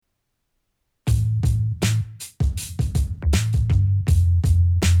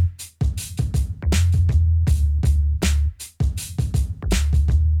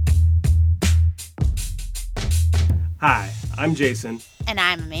I'm Jason. And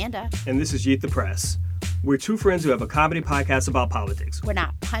I'm Amanda. And this is Yeet the Press. We're two friends who have a comedy podcast about politics. We're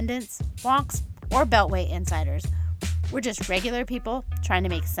not pundits, wonks, or Beltway insiders. We're just regular people trying to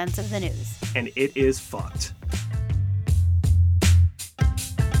make sense of the news. And it is fucked.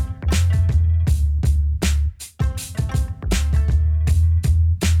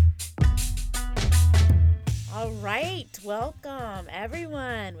 All right, welcome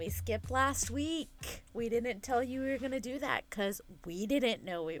everyone. We skipped last week. We didn't tell you we were going to do that because we didn't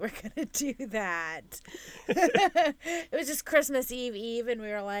know we were going to do that. It was just Christmas Eve, and we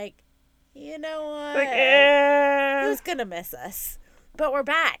were like, you know what? Who's going to miss us? But we're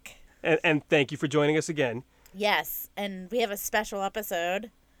back. And thank you for joining us again. Yes, and we have a special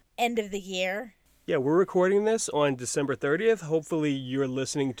episode, end of the year. Yeah, we're recording this on December 30th. Hopefully you're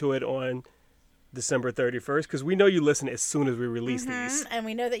listening to it on December 31st, because we know you listen as soon as we release these. And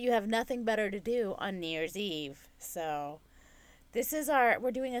we know that you have nothing better to do on New Year's Eve. So this is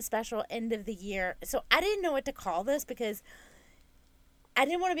we're doing a special end of the year. So I didn't know what to call this because I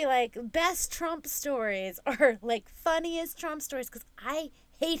didn't want to be like best Trump stories or like funniest Trump stories because I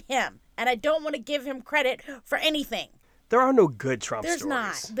hate him and I don't want to give him credit for anything. There are no good Trump stories. There's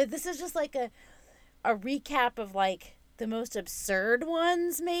not. But this is just like a recap of like the most absurd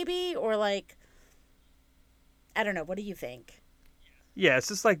ones maybe, or like, I don't know. What do you think? Yeah, it's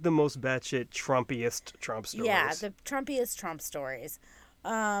just like the most batshit Trumpiest Trump stories. Yeah, the Trumpiest Trump stories.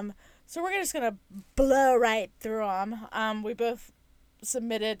 So we're just going to blow right through them. We both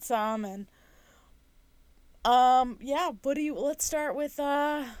submitted some, and yeah, let's start with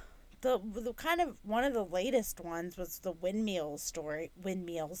the kind of one of the latest ones was the windmills story.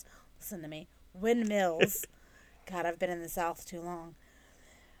 Windmills. Listen to me. Windmills. God, I've been in the South too long.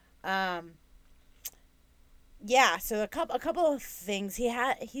 Yeah, so a couple of things.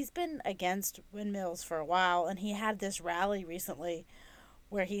 He's been against windmills for a while, and he had this rally recently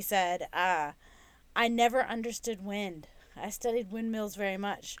where he said, I never understood wind. I studied windmills very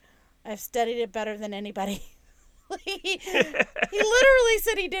much. I've studied it better than anybody. he literally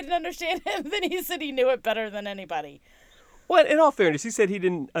said he didn't understand it, and then he said he knew it better than anybody. Well, in all fairness, he said he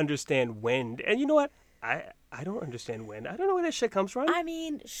didn't understand wind. And you know what? I don't understand wind. I don't know where that shit comes from. I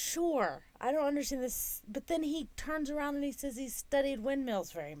mean, sure. I don't understand this. But then he turns around and he says he studied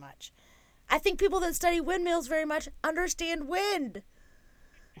windmills very much. I think people that study windmills very much understand wind.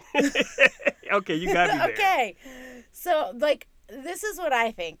 Okay, you got me there. Okay. So, like, this is what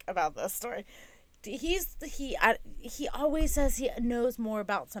I think about this story. He always says he knows more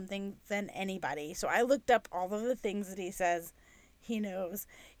about something than anybody. So I looked up all of the things that he says he knows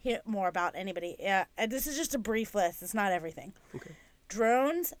more about anybody. Yeah, and this is just a brief list. It's not everything. Okay.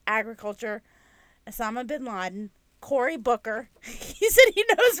 Drones, agriculture, Osama bin Laden, Cory Booker. He said he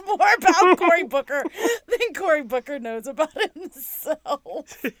knows more about Cory Booker than Cory Booker knows about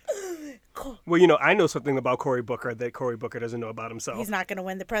himself. Well, you know, I know something about Cory Booker that Cory Booker doesn't know about himself. He's not going to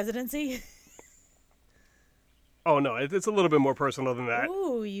win the presidency? Oh, no, it's a little bit more personal than that.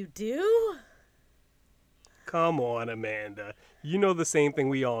 Ooh, you do? Come on, Amanda. You know the same thing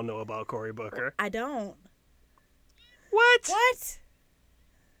we all know about Cory Booker. I don't. What? What?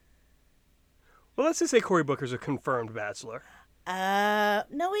 Well, let's just say Cory Booker's a confirmed bachelor.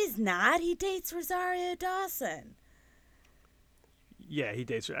 No, he's not. He dates Rosario Dawson. Yeah, he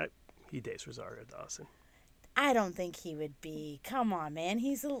dates Rosario Dawson. I don't think he would be. Come on, man.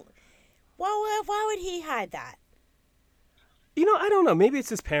 Why would he hide that? You know, I don't know. Maybe it's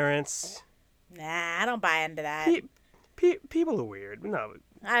his parents. Nah, I don't buy into that. People are weird. No.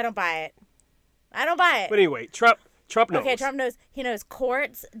 I don't buy it. But anyway, Trump knows. Okay, Trump knows. He knows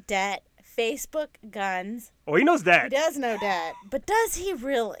courts, debt, Facebook, guns. Oh, he knows that. He does know that. But does he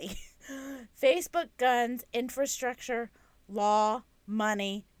really? Facebook, guns, infrastructure, law,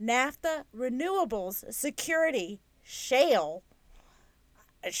 money, NAFTA, renewables, security, shale.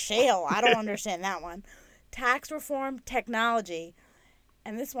 Shale, I don't understand that one. Tax reform, technology.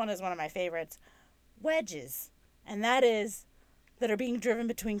 And this one is one of my favorites. Wedges. And that are being driven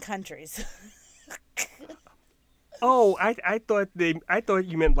between countries. Oh, I thought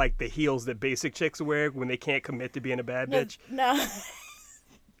you meant like the heels that basic chicks wear when they can't commit to being a bad bitch. No.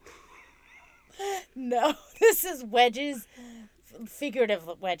 No, this is wedges, figurative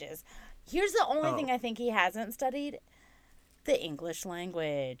wedges. Here's the only thing I think he hasn't studied, the English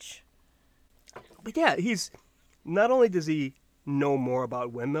language. But yeah, not only does he know more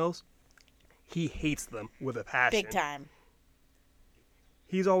about windmills, he hates them with a passion. Big time.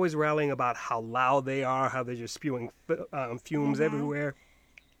 He's always rallying about how loud they are, how they're just spewing fumes everywhere,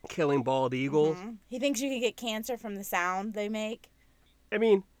 killing bald eagles. Mm-hmm. He thinks you can get cancer from the sound they make. I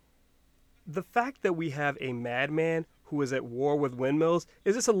mean, the fact that we have a madman who is at war with windmills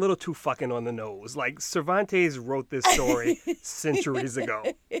is just a little too fucking on the nose. Like, Cervantes wrote this story centuries ago.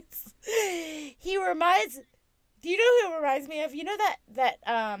 He reminds. Do you know who it reminds me of? You know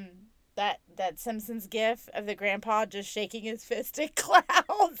that Simpsons gif of the grandpa just shaking his fist at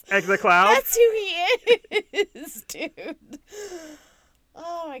clouds. At the clouds? That's who he is, dude.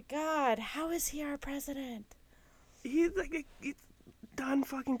 Oh my God, how is he our president? He's Don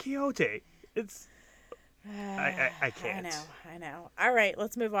fucking Quixote. It's I can't. I know. All right,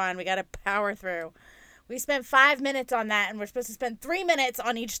 let's move on. We got to power through. We spent 5 minutes on that, and we're supposed to spend 3 minutes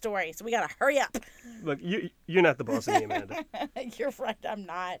on each story, so we got to hurry up. Look, you're not the boss of me, Amanda. You're right, I'm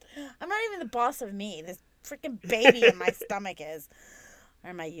not. I'm not even the boss of me. This freaking baby in my stomach is.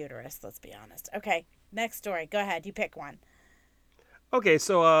 Or my uterus, let's be honest. Okay, next story. Go ahead. You pick one. Okay,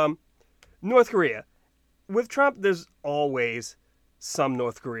 so North Korea. With Trump, there's always some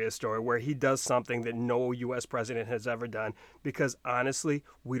North Korea story where he does something that no U.S. president has ever done because, honestly,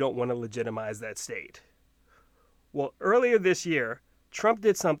 we don't want to legitimize that state. Well, earlier this year, Trump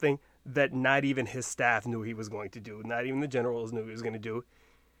did something that not even his staff knew he was going to do. Not even the generals knew he was going to do.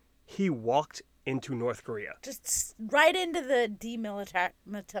 He walked into North Korea. Just right into the demilitar.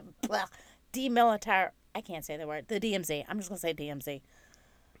 I can't say the word. The DMZ. I'm just going to say DMZ.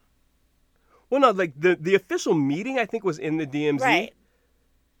 Well, no, like the official meeting, I think, was in the DMZ. Right.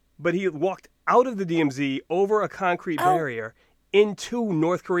 But he walked out of the DMZ over a concrete barrier into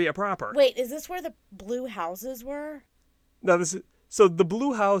North Korea proper. Wait, is this where the blue houses were? No, so the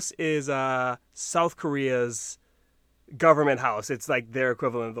Blue House is South Korea's government house. It's like their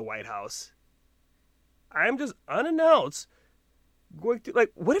equivalent of the White House. I'm just unannounced going to,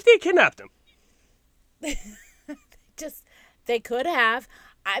 like, what if they kidnapped him? They could have.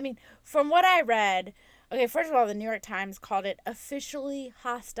 I mean, from what I read, okay, first of all, the New York Times called it officially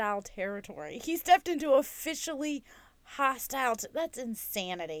hostile territory. He stepped into officially hostile. That's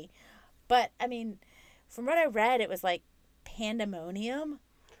insanity. But, I mean, from what I read, it was like pandemonium.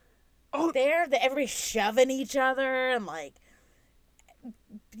 Oh, there, that everybody's shoving each other and, like,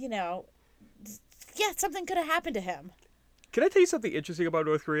 you know, yeah, something could have happened to him. Can I tell you something interesting about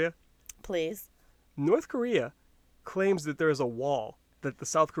North Korea? Please. North Korea claims that there is a wall that the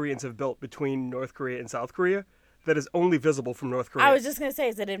South Koreans have built between North Korea and South Korea that is only visible from North Korea. I was just going to say,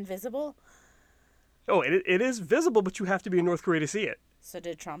 is it invisible? Oh, it is visible, but you have to be in North Korea to see it. So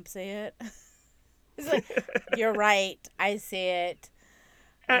did Trump see it? He's like, you're right. I see it.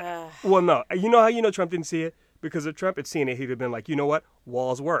 Well, no. You know how you know Trump didn't see it? Because if Trump had seen it, he'd have been like, you know what?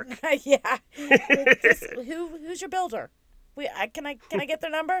 Walls work. Yeah. Who's your builder? Can I get their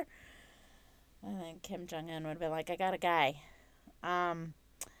number? And then Kim Jong-un would be like, I got a guy.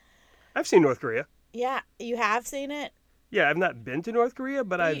 I've seen North Korea. Yeah, you have seen it? Yeah, I've not been to North Korea,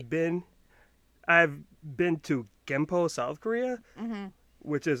 but I've been to Gimpo, South Korea,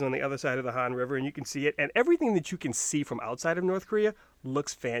 which is on the other side of the Han River, and you can see it. And everything that you can see from outside of North Korea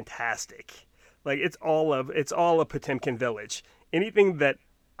looks fantastic. Like, it's all a Potemkin village. Anything that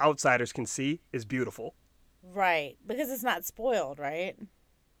outsiders can see is beautiful. Right, because it's not spoiled, right?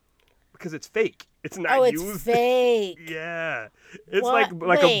 Because it's fake. It's not used. It's fake. Yeah. It's What?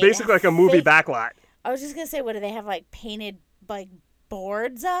 basically like a movie Fake. backlot. I was just going to say, what, do they have, like, painted, like,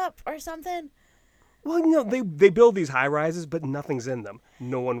 boards up or something? Well, you know, they build these high-rises, but nothing's in them.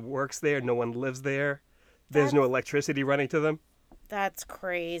 No one works there. No one lives there. There's no electricity running to them. That's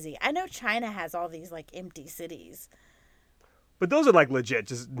crazy. I know China has all these, like, empty cities. But those are, like, legit.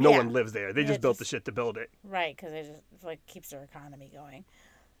 Just no one lives there. They just built the shit to build it. Right, because it just, like, keeps their economy going.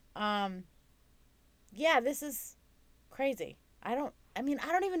 Yeah, this is crazy. I don't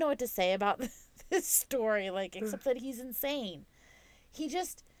even know what to say about this story, like, except that he's insane. He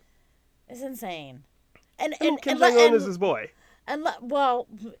just is insane. And Kim Jong-un is his boy. Well,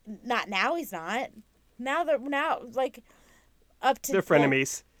 not now. He's not. Now like up to they're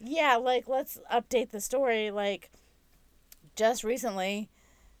frenemies. Yeah, like, let's update the story. Like, just recently,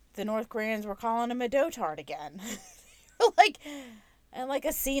 the North Koreans were calling him a dotard again, like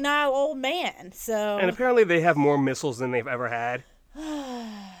a senile old man. So. And apparently, they have more missiles than they've ever had.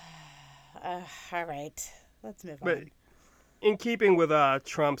 All right, let's move But on. in keeping with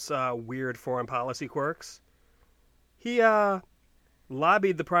Trump's weird foreign policy quirks, he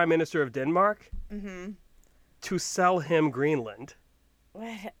lobbied the Prime Minister of Denmark to sell him Greenland.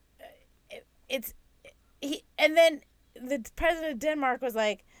 What? And then the president of Denmark was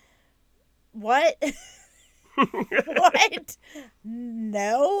like, "What? What?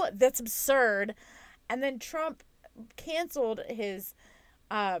 No, that's absurd." And then Trump canceled his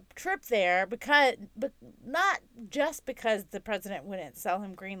trip there but not just because the president wouldn't sell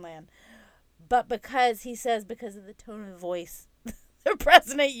him Greenland, But because of the tone of voice the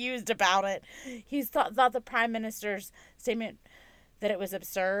president used about it, he thought the prime minister's statement that it was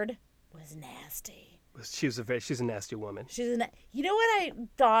absurd was nasty. She's a nasty woman. You know what I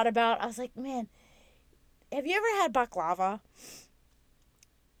thought about? I was like, man, have you ever had baklava?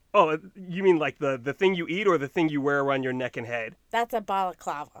 Oh, you mean like the thing you eat or the thing you wear around your neck and head? That's a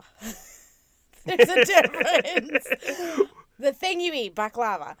balaclava. There's a difference. The thing you eat,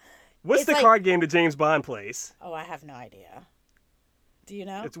 baklava. What's the card game that James Bond plays? Oh, I have no idea. Do you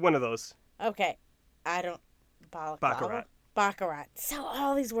know? It's one of those. Okay. I don't... Balaclava? Baccarat. So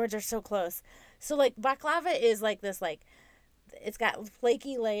all these words are so close. So, like, baklava is like this, like... It's got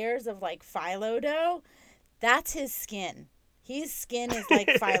flaky layers of, like, phyllo dough. That's his skin. His skin is like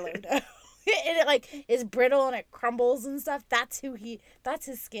phyllo dough. And it, like, is brittle and it crumbles and stuff. That's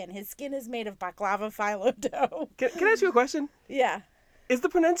his skin. His skin is made of baklava phyllo dough. Can I ask you a question? Yeah. Is the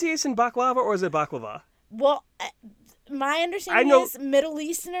pronunciation baklava or is it baklava? Well, my understanding is Middle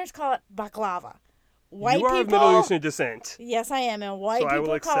Easterners call it baklava. White you are people, of Middle Eastern descent. Yes, I am, and white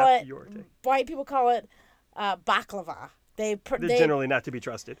people call it baklava. They're generally not to be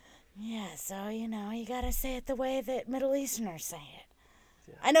trusted. Yeah, so you gotta say it the way that Middle Easterners say it.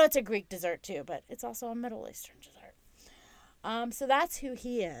 Yeah. I know it's a Greek dessert too, but it's also a Middle Eastern dessert. So that's who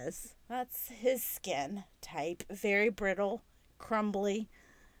he is. That's his skin type. Very brittle, crumbly,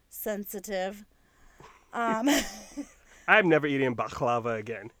 sensitive. I'm never eating baklava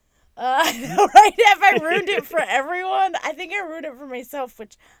again. I know, right? Have I ruined it for everyone? I think I ruined it for myself,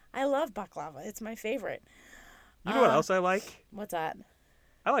 which I love baklava. It's my favorite. You know what else I like? What's that?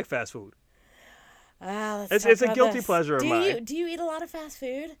 I like fast food. It's a guilty pleasure of mine. Do you eat a lot of fast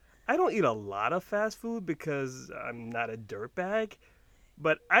food? I don't eat a lot of fast food because I'm not a dirtbag,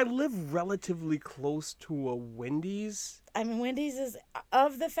 but I live relatively close to a Wendy's. I mean, Wendy's is,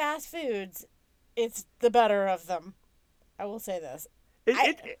 of the fast foods, it's the better of them. I will say this.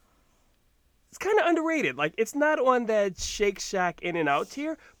 It's kind of underrated. Like, it's not on that Shake Shack In-N-Out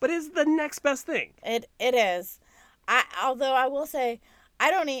tier, but it's the next best thing. It is. Although I will say, I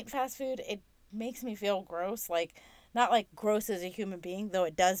don't eat fast food. It makes me feel gross. Like, not like gross as a human being, though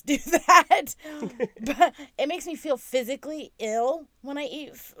it does do that. But it makes me feel physically ill when I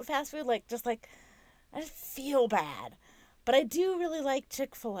eat fast food. I just feel bad. But I do really like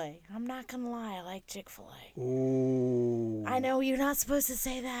Chick-fil-A. I'm not going to lie. I like Chick-fil-A. Ooh. I know you're not supposed to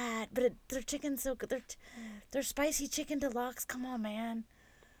say that, but their chicken's so good. Their spicy chicken deluxe. Come on, man.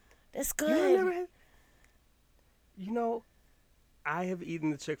 It's good. I have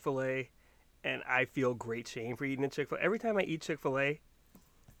eaten the Chick-fil-A, and I feel great shame for eating the Chick-fil-A. Every time I eat Chick-fil-A,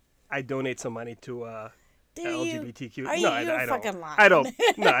 I donate some money to LGBTQ. Are you fucking lying? I don't.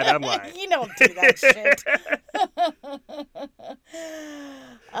 No, I'm lying. You don't do that shit.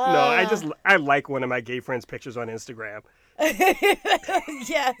 No, I like one of my gay friends' pictures on Instagram.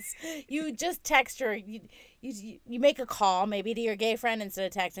 Yes, you just text her. You make a call maybe to your gay friend instead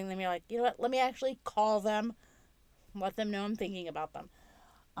of texting them. You're like, you know what? Let me actually call them. Let them know I'm thinking about them.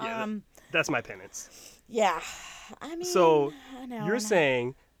 Yeah, that's my penance. Yeah, I mean. So you're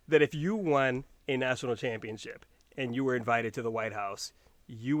saying that if you won a national championship and you were invited to the White House,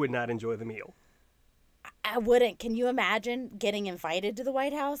 you would not enjoy the meal? I wouldn't. Can you imagine getting invited to the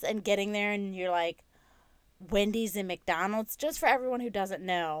White House and getting there and you're like, Wendy's and McDonald's? Just for everyone who doesn't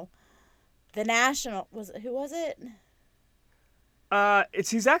know, the national who was it?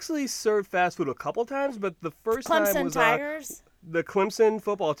 He's actually served fast food a couple times, but the first time was Tigers. The Clemson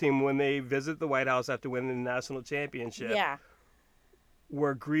football team, when they visit the White House after winning the national championship. Yeah.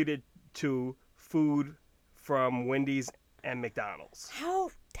 Were greeted to food from Wendy's and McDonald's. How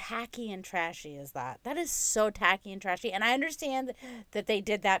tacky and trashy is that? That is so tacky and trashy. And I understand that they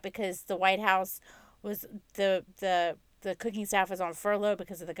did that because the White House was the cooking staff was on furlough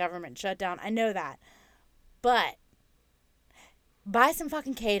because of the government shutdown. I know that. But buy some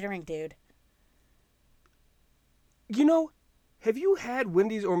fucking catering, dude. Have you had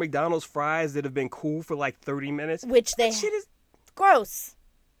Wendy's or McDonald's fries that have been cool for like 30 minutes? Which that shit is gross.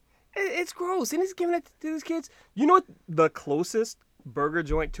 It's gross. And he's giving it to these kids. You know what the closest burger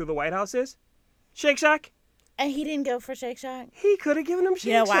joint to the White House is? Shake Shack. And he didn't go for Shake Shack? He could have given him Shake Shack.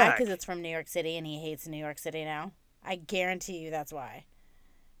 You know why? Because it's from New York City and he hates New York City now. I guarantee you that's why.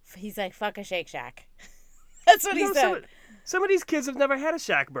 He's like, fuck a Shake Shack. That's what he said. Some of these kids have never had a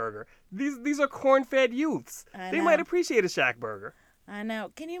Shack burger. These are corn-fed youths. They might appreciate a Shack burger. I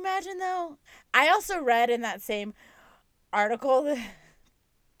know. Can you imagine, though? I also read in that same article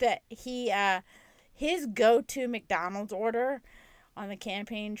that his go-to McDonald's order on the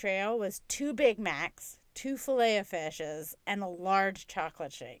campaign trail was 2 Big Macs, 2 Filet-O-Fishes, and a large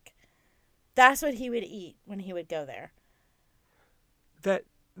chocolate shake. That's what he would eat when he would go there.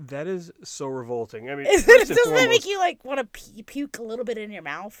 That is so revolting. I mean, Doesn't first and that make foremost, you like want to puke a little bit in your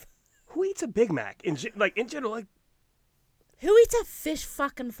mouth? who eats a Big Mac? In general, like, Who eats a fish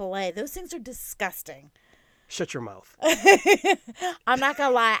fucking fillet? Those things are disgusting. shut your mouth. I'm not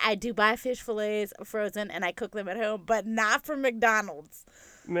gonna lie, I do buy fish fillets frozen and I cook them at home, but not from McDonald's.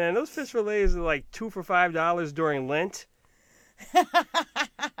 Man, those fish fillets are like 2 for $5 during Lent.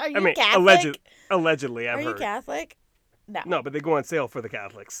 Are you Catholic? Allegedly, I've Are you heard. Catholic? No. No, but they go on sale for the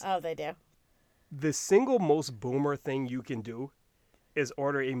Catholics. Oh, they do. The single most boomer thing you can do is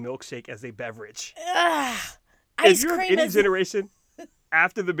order a milkshake as a beverage. Ugh. If Ice you're of cream any is generation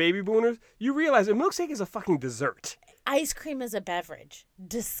after the baby boomers, you realize a milkshake is a fucking dessert. ice cream is a beverage.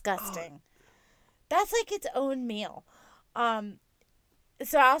 Disgusting. That's like its own meal.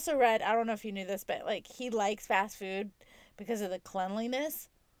 So I also read, I don't know if you knew this, but like he likes fast food because of the cleanliness.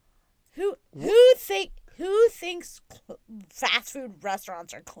 Who thinks fast food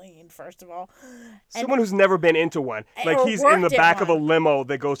restaurants are clean? First of all, Someone who's never been into one, like Or he's in the worked at back of a one. limo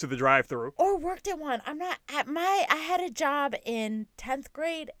that goes to the drive-thru. or worked at one. I had a job in 10th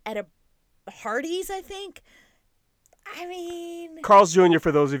grade at a Hardee's, I think. I mean, Carl's Jr.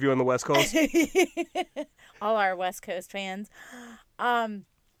 for those of you on the West Coast. all our West Coast fans.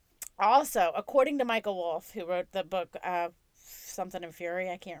 Also, according to Michael Wolff, who wrote the book something in Fury,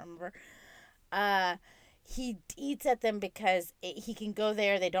 I can't remember. He eats at them because he can go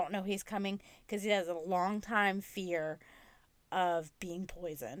there. They don't know he's coming because he has a long time fear of being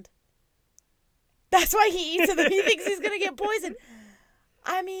poisoned. That's why he eats at them. He thinks he's going to get poisoned.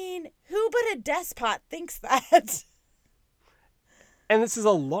 I mean, who but a despot thinks that? And this is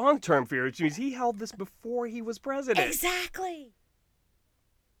a long-term fear, which means he held this before he was president. Exactly.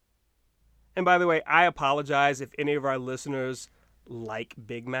 And by the way, I apologize if any of our listeners like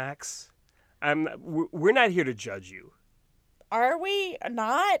Big Macs. We're not here to judge you. Are we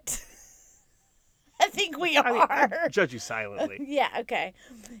not? I think we are. Judge you silently. Yeah, okay.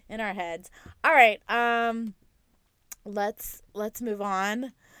 In our heads. All right. Let's move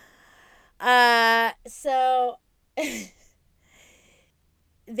on. So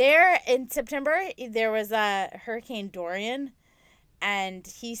there in September there was a Hurricane Dorian, and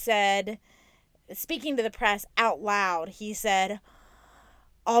he said, speaking to the press out loud, he said,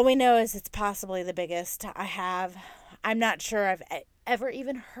 "All we know is it's possibly the biggest I have. I'm not sure I've ever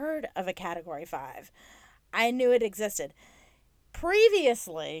even heard of a Category 5. I knew it existed."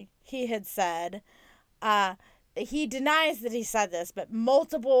 Previously, he had said, he denies that he said this, but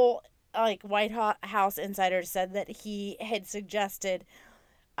multiple like White House insiders said that he had suggested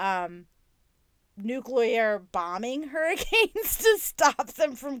nuclear bombing hurricanes to stop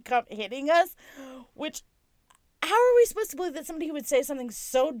them from hitting us, which, how are we supposed to believe that somebody who would say something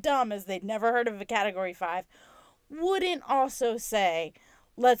so dumb as they'd never heard of a Category 5 wouldn't also say,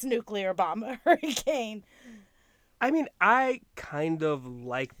 let's nuclear bomb a hurricane? I mean, I kind of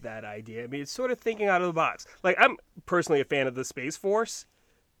like that idea. I mean, it's sort of thinking out of the box. Like, I'm personally a fan of the Space Force.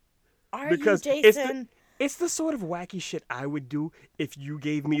 Because you, Jason? It's the sort of wacky shit I would do if you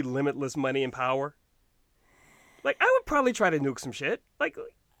gave me limitless money and power. Like, I would probably try to nuke some shit. Like,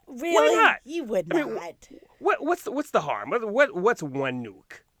 really? Why not? You would I not. mean, what's the harm? What's one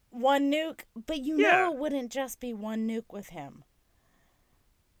nuke? One nuke? But you know it wouldn't just be one nuke with him.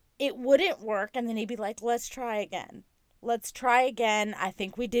 It wouldn't work, and then he'd be like, let's try again. Let's try again. I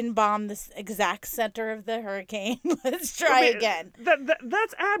think we didn't bomb this exact center of the hurricane. Let's try again.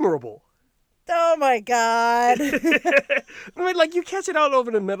 That's admirable. Oh, my God. I mean, like, you catch it out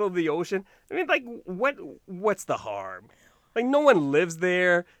over the middle of the ocean. I mean, like, what's the harm? Like, no one lives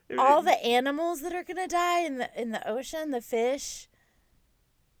there. All the animals that are going to die in the ocean, the fish.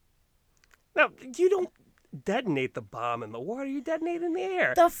 No, you don't detonate the bomb in the water. You detonate it in the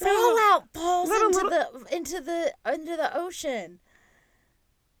air. The fallout falls into the ocean.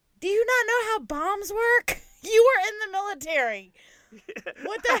 Do you not know how bombs work? You were in the military.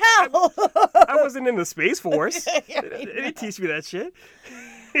 What the hell? I wasn't in the Space Force. They didn't teach me that shit.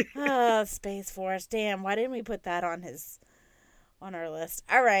 Oh, Space Force. Damn, why didn't we put that on our list?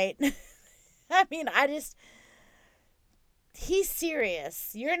 All right. I mean, he's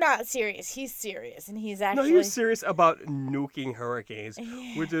serious. You're not serious. He's serious. And he's actually... No, he was serious about nuking hurricanes,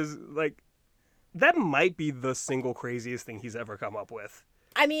 which is, like, that might be the single craziest thing he's ever come up with.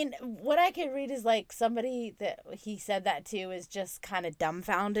 I mean, what I could read is, like, somebody that he said that to is just kind of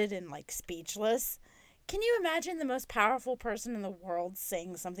dumbfounded and, like, speechless. Can you imagine the most powerful person in the world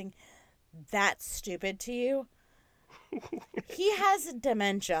saying something that stupid to you? He has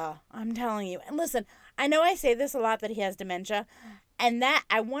dementia, I'm telling you. And listen, I know I say this a lot that he has dementia, And that,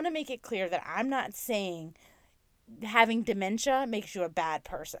 I want to make it clear that I'm not saying having dementia makes you a bad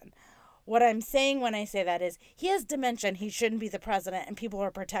person. What I'm saying when I say that is he has dementia and he shouldn't be the president, and people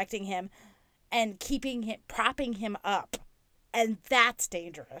are protecting him and propping him up. And that's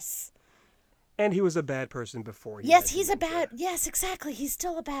dangerous. And he was a bad person before. Yes, yes, exactly. He's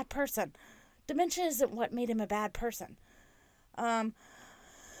still a bad person. Dementia isn't what made him a bad person.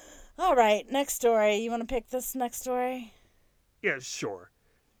 All right, next story. You want to pick this next story? Yeah, sure.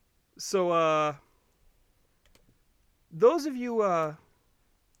 So, those of you,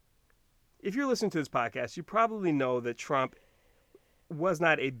 if you're listening to this podcast, you probably know that Trump was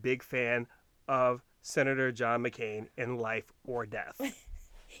not a big fan of Senator John McCain in Life or Death.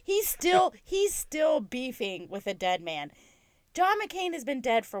 He's still beefing with a dead man. John McCain has been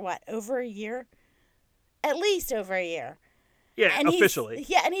dead for what, over a year? At least over a year. Yeah, and officially.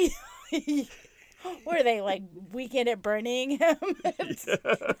 And he were they like weekend at burning him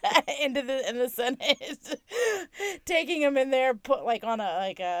in the Senate, taking him in there, put like on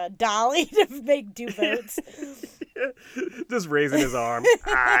a dolly to do votes. Just raising his arm.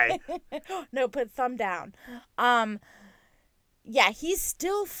 Aye. No, put thumb down. Yeah, he's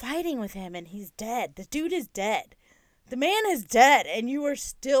still fighting with him, and he's dead. The dude is dead. The man is dead, and you are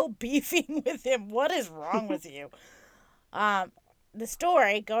still beefing with him. What is wrong with you? The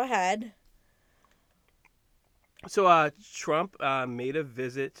story, go ahead. So, Trump made a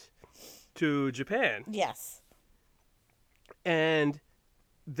visit to Japan. Yes. And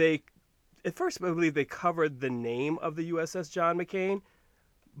at first, I believe they covered the name of the USS John McCain,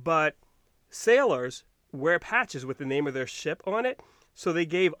 but sailors wear patches with the name of their ship on it. So they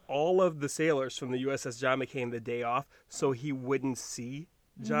gave all of the sailors from the USS John McCain the day off so he wouldn't see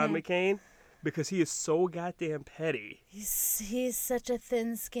John McCain, because he is so goddamn petty. He's such a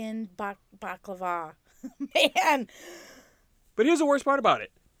thin-skinned baklava. Man. But here's the worst part about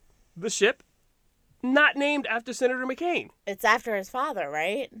it. The ship, not named after Senator McCain. It's after his father,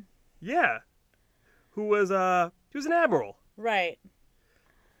 right? Yeah. He was an admiral. Right.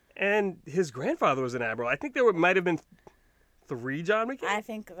 And his grandfather was an admiral. I think there might have been 3 John McCain. I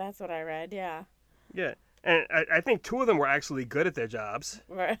think that's what I read, yeah. Yeah. And I think 2 of them were actually good at their jobs.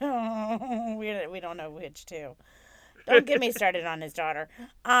 Right. We don't know which 2. Don't get me started on his daughter.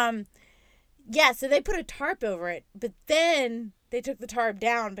 Yeah, so they put a tarp over it, but then they took the tarp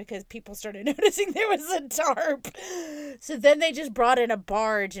down because people started noticing there was a tarp. So then they just brought in a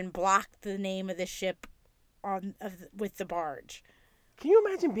barge and blocked the name of the ship with the barge. Can you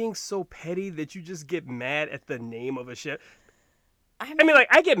imagine being so petty that you just get mad at the name of a ship? I mean,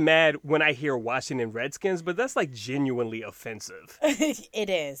 I get mad when I hear Washington Redskins, but that's, like, genuinely offensive. It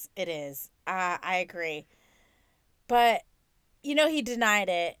is. I agree. But, he denied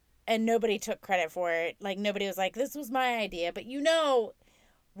it, and nobody took credit for it. Like, nobody was like, this was my idea. But,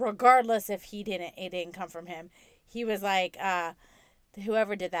 regardless if it didn't come from him, he was like,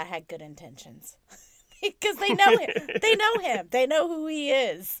 whoever did that had good intentions. Because they know him. They know him. They know who he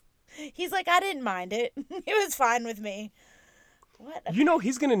is. He's like, I didn't mind it. It was fine with me. What?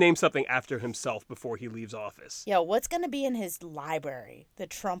 He's going to name something after himself before he leaves office. Yo, what's going to be in his library? The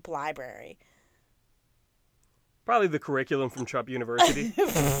Trump library. Probably the curriculum from Trump University.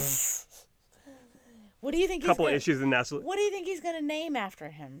 What do you think? Couple of issues in that. What do you think he's going to name after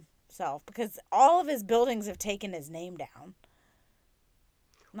himself? Because all of his buildings have taken his name down.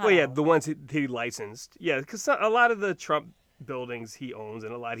 No. Well, yeah, the ones he licensed. Yeah, because a lot of the Trump buildings he owns,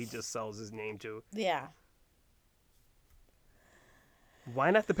 and a lot he just sells his name to. Yeah.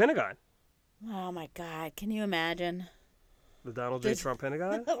 Why not the Pentagon? Oh, my God. Can you imagine? The Donald J. Trump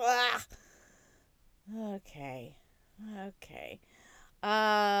Pentagon? Okay.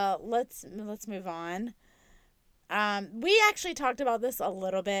 Let's move on. We actually talked about this a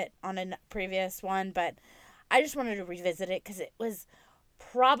little bit on a previous one, but I just wanted to revisit it because it was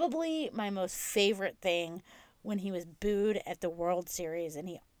probably my most favorite thing when he was booed at the World Series and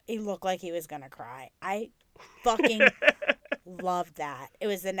he looked like he was going to cry. I fucking loved that. It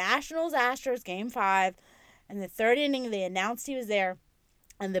was the Nationals-Astros Game 5, and the third inning they announced he was there,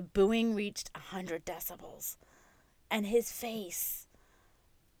 and the booing reached 100 decibels. And his face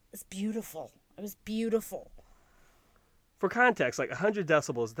was beautiful. It was beautiful. For context, 100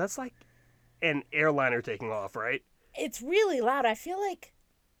 decibels, that's like an airliner taking off, right? It's really loud. I feel like,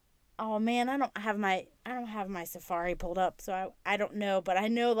 oh man, I don't have my Safari pulled up, so I don't know, but I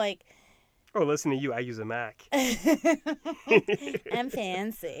know Oh, listen to you. I use a Mac. I'm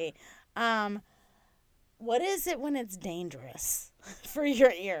fancy. What is it when it's dangerous for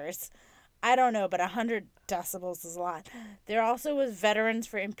your ears? I don't know, but 100 decibels is a lot. There also was Veterans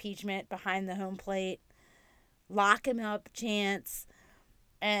for Impeachment behind the home plate. lock him up chance,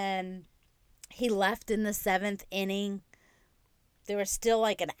 and he left in the 7th inning. There was still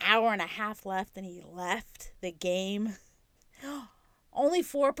like an hour and a half left, and he left the game. Only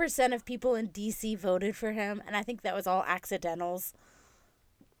 4% of people in D.C. voted for him, and I think that was all accidentals.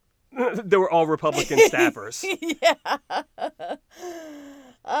 They were all Republican staffers. Yeah.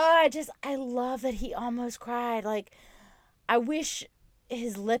 I love that he almost cried. Like, I wish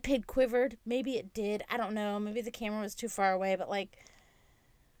his lip had quivered. Maybe it did. I don't know. Maybe the camera was too far away, but like,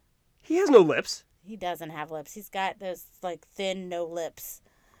 He has no lips. he doesn't have lips. He's got those like thin no lips.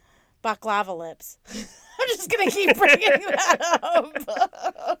 Baklava lips. I'm just going to keep bringing that up.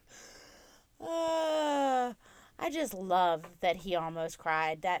 I just love that he almost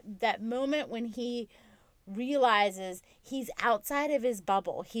cried. That moment when he realizes he's outside of his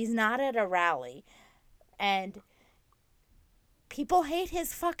bubble. He's not at a rally. And people hate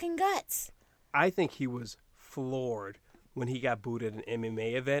his fucking guts. I think he was floored when he got booed at an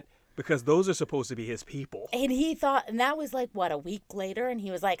MMA event because those are supposed to be his people. And he thought, and that was like, what, a week later? And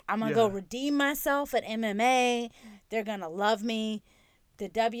he was like, I'm going to go redeem myself at MMA. They're going to love me. The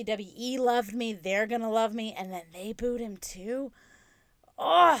WWE loved me. They're going to love me. And then they booed him too.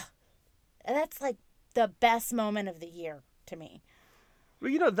 Oh, that's like the best moment of the year to me.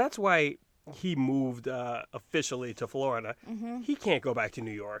 Well, that's why he moved officially to Florida. Mm-hmm. He can't go back to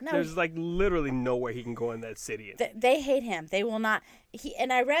New York. No. There's like literally nowhere he can go in that city. They hate him. They will not.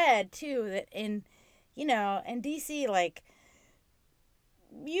 And I read too that in DC, like,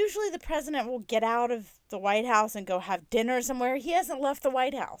 usually the president will get out of the White House and go have dinner somewhere. He hasn't left the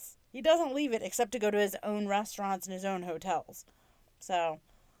White House. He doesn't leave it except to go to his own restaurants and his own hotels. So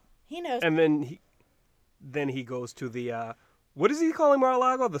he knows. And then he goes to the what is he calling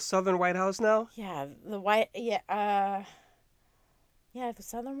Mar-a-Lago? The Southern White House now? Yeah, the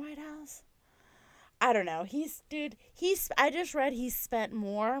Southern White House. I don't know. I just read he spent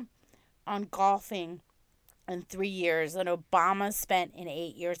more on golfing in 3 years than Obama spent in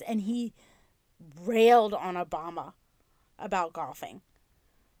 8 years, and he railed on Obama about golfing.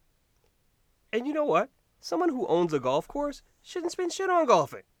 And you know what? Someone who owns a golf course shouldn't spend shit on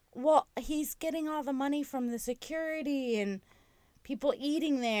golfing. Well, he's getting all the money from the security and people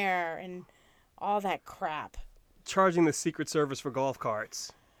eating there and all that crap. Charging the Secret Service for golf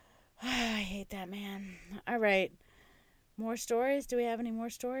carts. I hate that, man. All right. More stories? Do we have any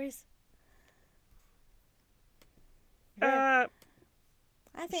more stories? I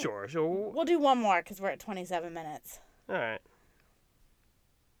think Sure. we'll do one more because we're at 27 minutes. All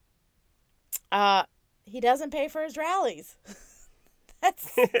right. He doesn't pay for his rallies.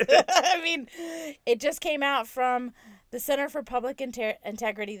 That's, I mean, it just came out from the Center for Public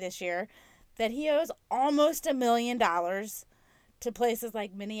Integrity this year that he owes almost $1 million to places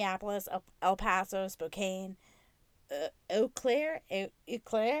like Minneapolis, El Paso, Spokane, Eau Claire.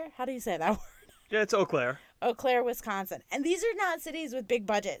 How do you say that word? Yeah, it's Eau Claire. Eau Claire, Wisconsin. And these are not cities with big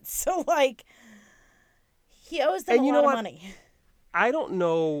budgets. So, like, he owes them a lot of money. I don't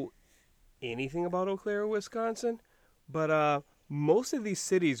know anything about Eau Claire, Wisconsin, but most of these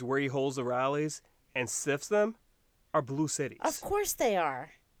cities where he holds the rallies and sifts them are blue cities. Of course they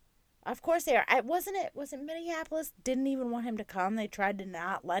are. Was it Minneapolis didn't even want him to come? They tried to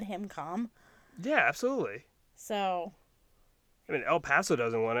not let him come. Yeah, absolutely. So, I mean, El Paso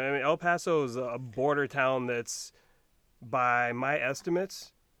doesn't want it. I mean, El Paso is a border town that's, by my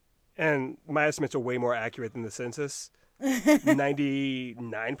estimates, and my estimates are way more accurate than the census,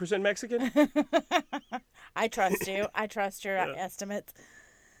 99% Mexican. I trust you. I trust your estimates.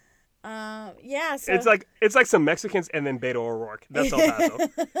 Yeah. So it's like some Mexicans and then Beto O'Rourke. That's El Paso.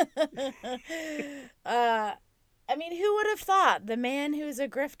 I mean, who would have thought the man who's a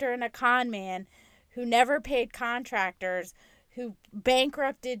grifter and a con man, who never paid contractors, who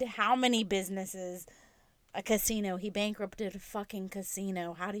bankrupted how many businesses? A casino. He bankrupted a fucking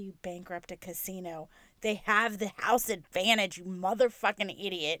casino. How do you bankrupt a casino? They have the house advantage, you motherfucking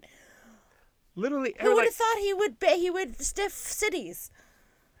idiot. Literally, who would have thought he would stiff cities?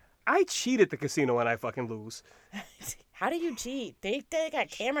 I cheat at the casino when I fucking lose. How do you cheat? They got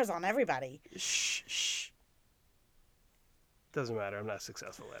cameras on everybody. Shh. Doesn't matter. I'm not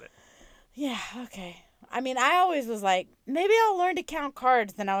successful at it. Yeah, okay. I mean, I always was like, maybe I'll learn to count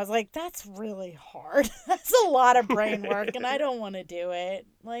cards. Then I was like, that's really hard. That's a lot of brain work, and I don't want to do it.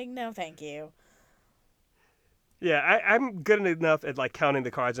 Like, no, thank you. Yeah, I'm good enough at, like, counting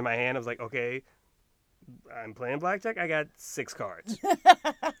the cards in my hand. I was like, okay, I'm playing blackjack. I got 6 cards.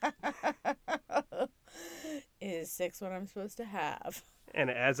 Is 6 what I'm supposed to have? And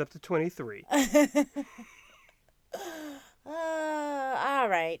it adds up to 23. All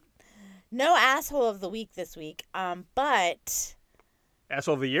right. No asshole of the week this week. But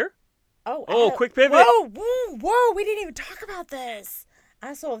Asshole of the year? oh, Quick pivot. Whoa! We didn't even talk about this.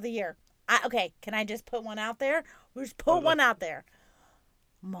 Asshole of the year. Okay, can I just put one out there? We'll just put one out there.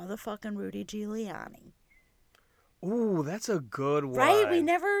 Motherfucking Rudy Giuliani. Ooh, that's a good one. Right? We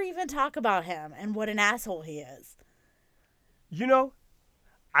never even talk about him and what an asshole he is. You know,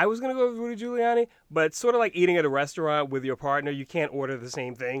 I was going to go with Rudy Giuliani, but it's sort of like eating at a restaurant with your partner. You can't order the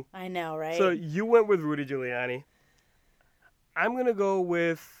same thing. I know, right? So you went with Rudy Giuliani. I'm going to go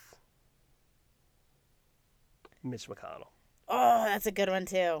with Mitch McConnell. Oh, that's a good one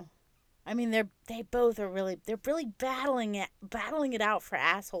too. I mean, they both are really battling it out for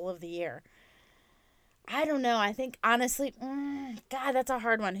asshole of the year. I don't know. I think honestly, God, that's a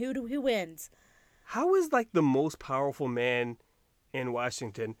hard one. Who wins? How is like the most powerful man in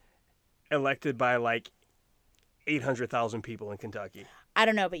Washington elected by like 800,000 people in Kentucky? I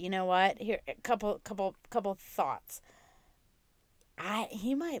don't know, but you know what? Here, a couple thoughts.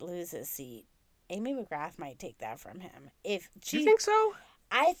 He might lose his seat. Amy McGrath might take that from him. You think so?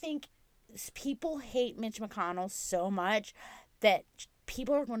 I think people hate Mitch McConnell so much that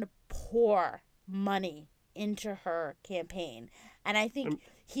people are going to pour money into her campaign. And I think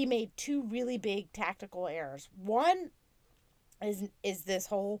he made two really big tactical errors. One is this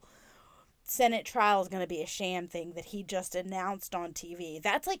whole Senate trial is going to be a sham thing that he just announced on TV.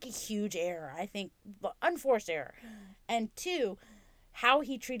 That's like a huge error, I think, unforced error. And two, how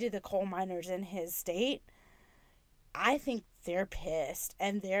he treated the coal miners in his state, I think they're pissed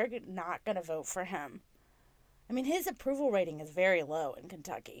and they're not going to vote for him. I mean, his approval rating is very low in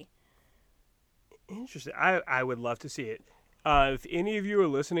Kentucky. Interesting. I would love to see it. If any of you are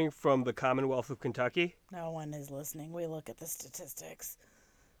listening from the Commonwealth of Kentucky. No one is listening. We look at the statistics.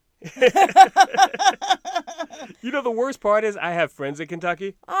 You know, the worst part is I have friends in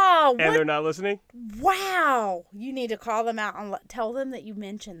Kentucky. Oh, and they're not listening. Wow. You need to call them out and tell them that you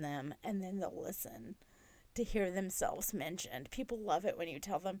mentioned them, and then they'll listen to hear themselves mentioned. People love it when you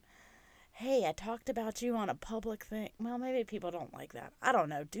tell them, hey, I talked about you on a public thing. Well, maybe people don't like that. I don't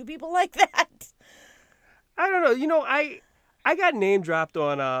know. Do people like that? I don't know. You know, I got name dropped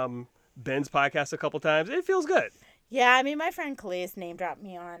on Ben's podcast a couple times. It feels good. Yeah, I mean, my friend Khalees name dropped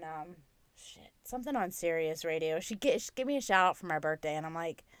me on something on Sirius Radio. She gave me a shout out for my birthday, and I'm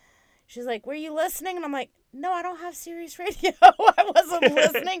like, she's like, were you listening? And I'm like, no, I don't have Sirius Radio. I wasn't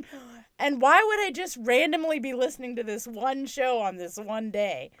listening. And why would I just randomly be listening to this one show on this one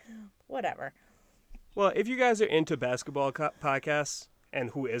day? Whatever. Well, if you guys are into basketball podcasts, and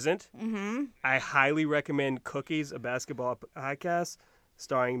who isn't, I highly recommend Cookies, a basketball podcast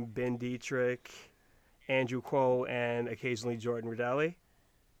starring Ben Dietrich, Andrew Cuomo, and occasionally Jordan Rodelli.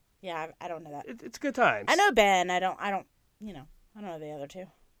 Yeah, I don't know that. It's good times. I know Ben. I don't know the other two.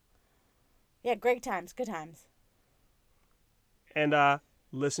 Yeah, great times, good times. And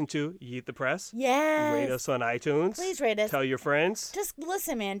listen to Yeet the Press. Yes. Rate us on iTunes. Please rate us. Tell your friends. Just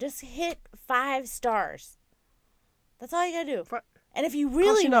listen, man. Just hit 5 stars. That's all you gotta do. And if you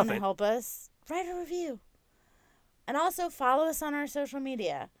really want to help us, write a review. And also follow us on our social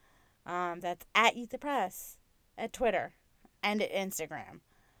media. That's at Eat the Press at Twitter and at Instagram.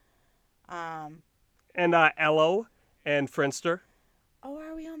 And Ello and Friendster. Oh,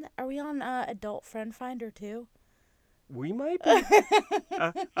 are we on Adult Friend Finder too? We might be.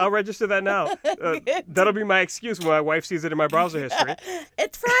 I'll register that now. That'll be my excuse when my wife sees it in my browser history.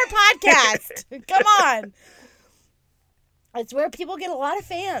 It's for our podcast. Come on. It's where people get a lot of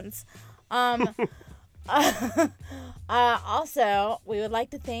fans. Also, we would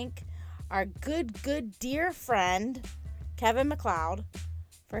like to thank our good dear friend, Kevin MacLeod,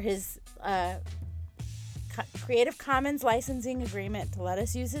 for his Creative Commons licensing agreement to let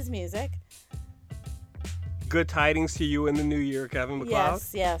us use his music. Good tidings to you in the new year, Kevin MacLeod.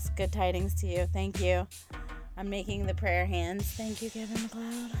 Yes. Good tidings to you. Thank you. I'm making the prayer hands. Thank you, Kevin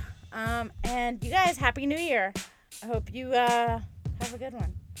MacLeod. And you guys, Happy New Year. I hope you have a good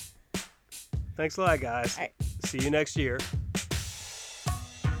one. Thanks a lot, guys. All right. See you next year.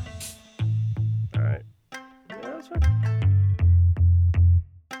 All right. Yeah, that's fine.